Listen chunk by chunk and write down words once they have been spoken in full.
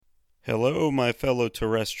Hello, my fellow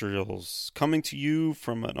terrestrials. Coming to you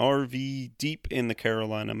from an RV deep in the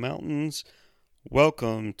Carolina mountains.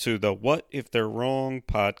 Welcome to the What If They're Wrong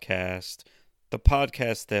podcast, the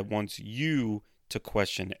podcast that wants you to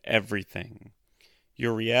question everything.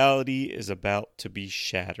 Your reality is about to be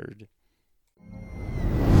shattered.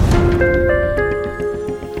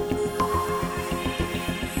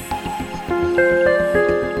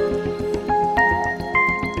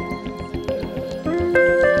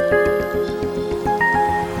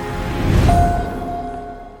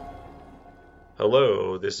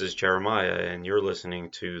 Hello, this is Jeremiah, and you're listening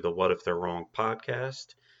to the What If They're Wrong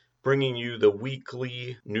podcast, bringing you the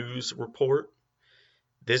weekly news report.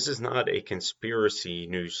 This is not a conspiracy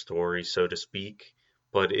news story, so to speak,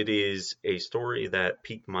 but it is a story that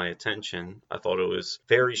piqued my attention. I thought it was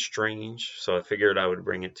very strange, so I figured I would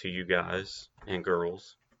bring it to you guys and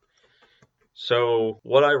girls. So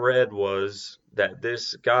what I read was that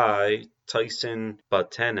this guy, Tyson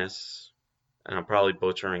Batenis, and I'm probably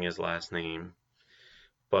butchering his last name,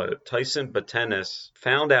 but Tyson Batenis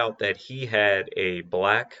found out that he had a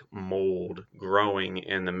black mold growing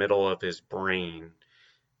in the middle of his brain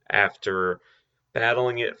after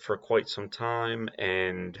battling it for quite some time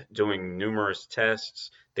and doing numerous tests.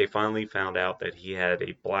 They finally found out that he had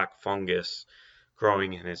a black fungus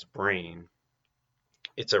growing in his brain.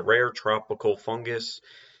 It's a rare tropical fungus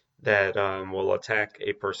that will attack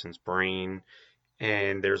a person's brain,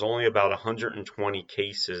 and there's only about 120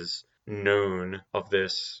 cases known of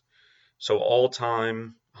this. So all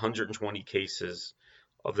time, 120 cases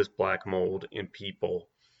of this black mold in people.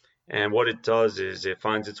 And what it does is it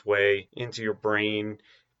finds its way into your brain,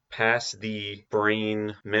 past the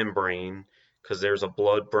brain membrane, because there's a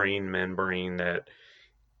blood-brain membrane that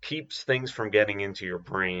keeps things from getting into your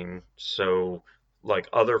brain. So like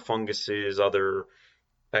other funguses, other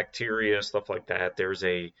bacteria, stuff like that, there's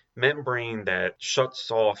a membrane that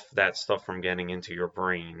shuts off that stuff from getting into your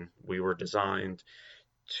brain. We were designed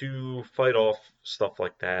to fight off stuff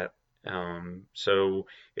like that. So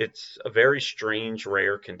it's a very strange,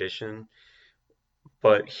 rare condition.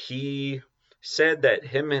 But he said that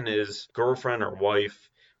him and his girlfriend or wife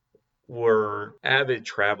were avid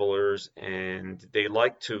travelers and they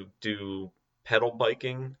like to do pedal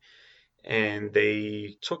biking. And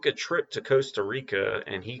they took a trip to Costa Rica,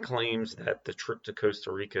 and he claims that the trip to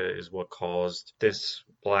Costa Rica is what caused this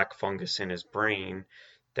black fungus in his brain,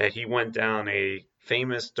 that he went down a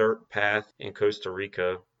famous dirt path in Costa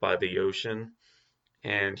Rica by the ocean,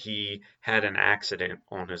 and he had an accident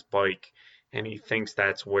on his bike, and he thinks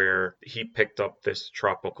that's where he picked up this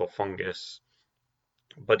tropical fungus.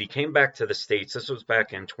 But he came back to the States. This was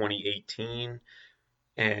back in 2018.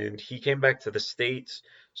 And he came back to the States,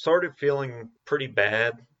 started feeling pretty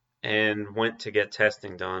bad, and went to get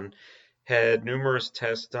testing done. Had numerous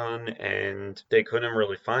tests done, and they couldn't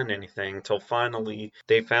really find anything until finally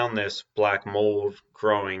they found this black mold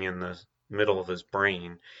growing in the middle of his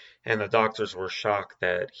brain. And the doctors were shocked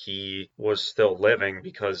that he was still living,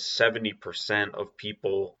 because 70% of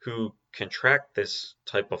people who contract this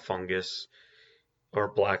type of fungus or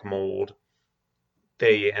black mold,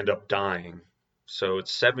 they end up dying. So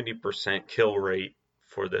it's 70% kill rate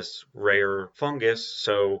for this rare fungus.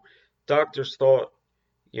 So doctors thought,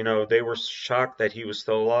 they were shocked that he was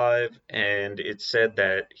still alive. And it said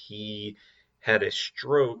that he had a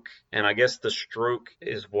stroke. And I guess the stroke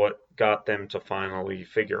is what got them to finally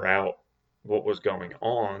figure out what was going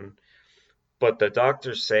on. But the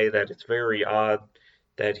doctors say that it's very odd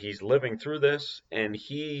that he's living through this. And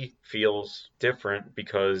he feels different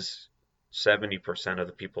because 70% of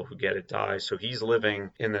the people who get it die. So he's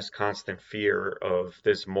living in this constant fear of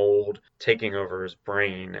this mold taking over his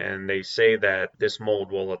brain. And they say that this mold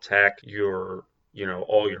will attack your,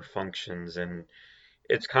 all your functions. And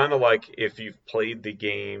it's kind of like if you've played the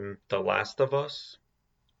game The Last of Us.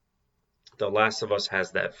 The Last of Us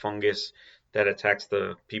has that fungus that attacks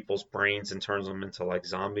the people's brains and turns them into like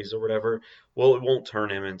zombies or whatever. Well, it won't turn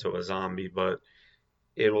him into a zombie, but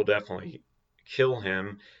it will definitely kill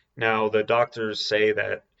him. Now, the doctors say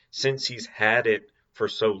that since he's had it for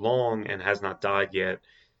so long and has not died yet,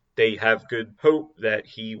 they have good hope that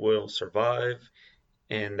he will survive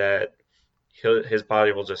and that his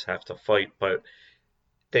body will just have to fight. But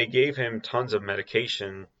they gave him tons of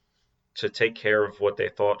medication to take care of what they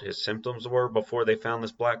thought his symptoms were before they found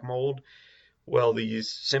this black mold. Well,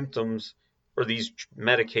 these symptoms or these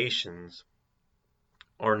medications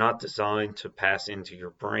are not designed to pass into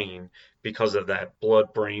your brain because of that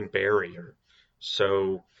blood-brain barrier.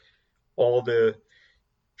 So all the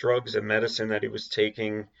drugs and medicine that he was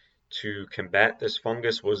taking to combat this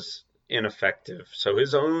fungus was ineffective. So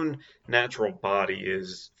his own natural body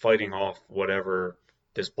is fighting off whatever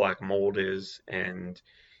this black mold is, and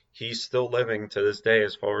he's still living to this day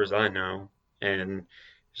as far as I know. And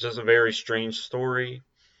it's just a very strange story,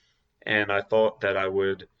 and I thought that I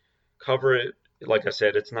would cover it. Like I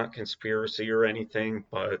said, it's not conspiracy or anything,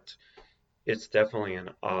 but it's definitely an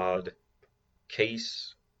odd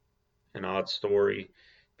case, an odd story,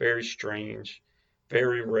 very strange,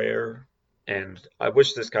 very rare, and I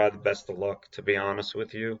wish this guy the best of luck, to be honest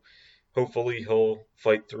with you. Hopefully he'll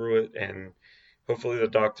fight through it, and hopefully the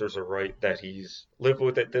doctors are right that he's lived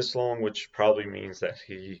with it this long, which probably means that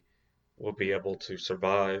he will be able to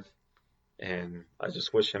survive, and I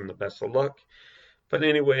just wish him the best of luck. But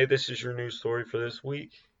anyway, this is your news story for this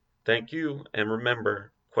week. Thank you, and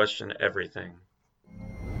remember, question everything.